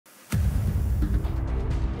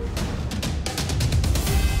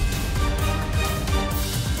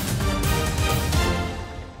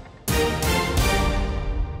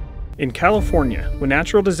In California, when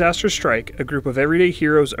natural disasters strike, a group of everyday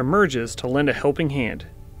heroes emerges to lend a helping hand.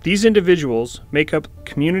 These individuals make up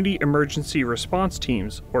Community Emergency Response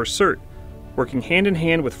Teams, or CERT, working hand in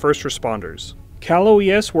hand with first responders. Cal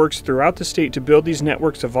OES works throughout the state to build these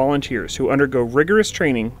networks of volunteers who undergo rigorous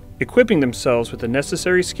training, equipping themselves with the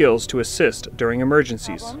necessary skills to assist during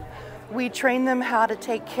emergencies. We train them how to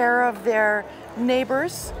take care of their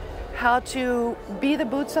neighbors, how to be the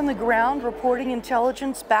boots on the ground, reporting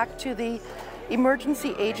intelligence back to the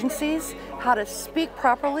emergency agencies, how to speak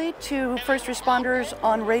properly to first responders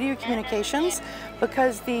on radio communications,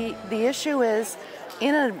 because the issue is,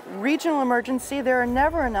 in a regional emergency, there are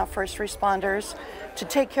never enough first responders to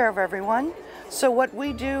take care of everyone. So what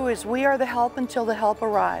we do is we are the help until the help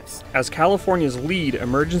arrives. As California's lead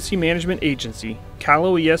emergency management agency, Cal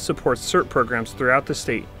OES supports CERT programs throughout the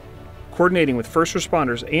state, coordinating with first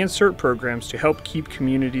responders and CERT programs to help keep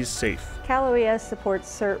communities safe. Cal OES supports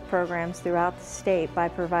CERT programs throughout the state by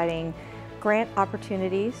providing grant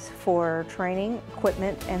opportunities for training,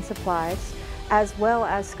 equipment, and supplies, as well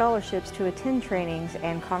as scholarships to attend trainings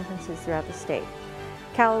and conferences throughout the state.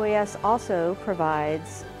 Cal OES also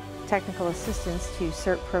provides technical assistance to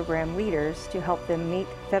CERT program leaders to help them meet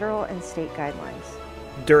federal and state guidelines.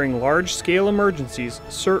 During large-scale emergencies,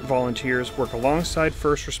 CERT volunteers work alongside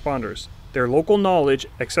first responders. Their local knowledge,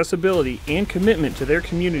 accessibility, and commitment to their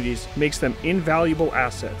communities makes them invaluable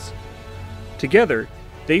assets. Together,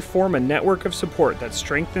 they form a network of support that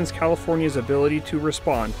strengthens California's ability to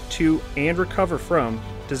respond to and recover from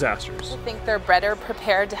disasters. I think they're better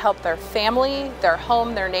prepared to help their family, their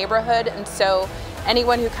home, their neighborhood, and so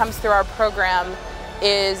anyone who comes through our program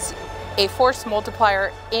is a force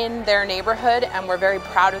multiplier in their neighborhood, and we're very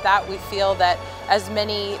proud of that. We feel that as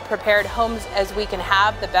many prepared homes as we can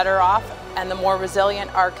have, the better off and the more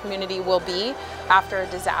resilient our community will be after a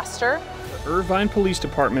disaster. The Irvine Police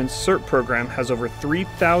Department's CERT program has over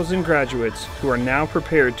 3,000 graduates who are now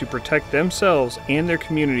prepared to protect themselves and their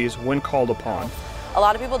communities when called upon. A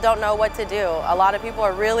lot of people don't know what to do. A lot of people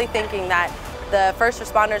are really thinking that the first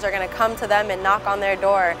responders are going to come to them and knock on their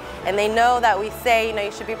door, and they know that we say, you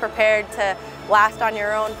should be prepared to last on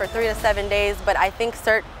your own for 3 to 7 days, but I think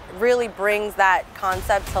CERT really brings that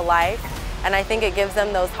concept to life, and I think it gives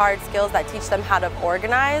them those hard skills that teach them how to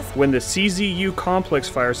organize. When the CZU complex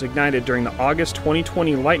fires ignited during the August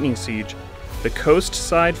 2020 lightning siege, the Coast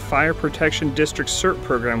Side Fire Protection District CERT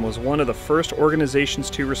program was one of the first organizations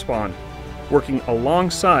to respond, working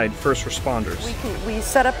alongside first responders. We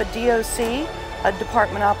set up a DOC, a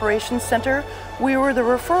Department Operations Center. We were the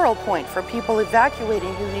referral point for people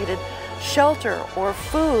evacuating who needed shelter or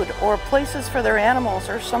food or places for their animals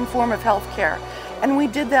or some form of health care. And we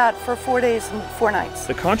did that for 4 days and 4 nights.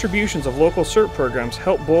 The contributions of local CERT programs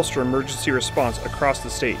help bolster emergency response across the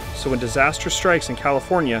state, so when disaster strikes in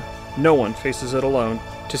California, no one faces it alone.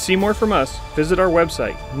 To see more from us, visit our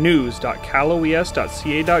website,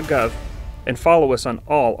 news.caloes.ca.gov, and follow us on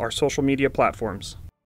all our social media platforms.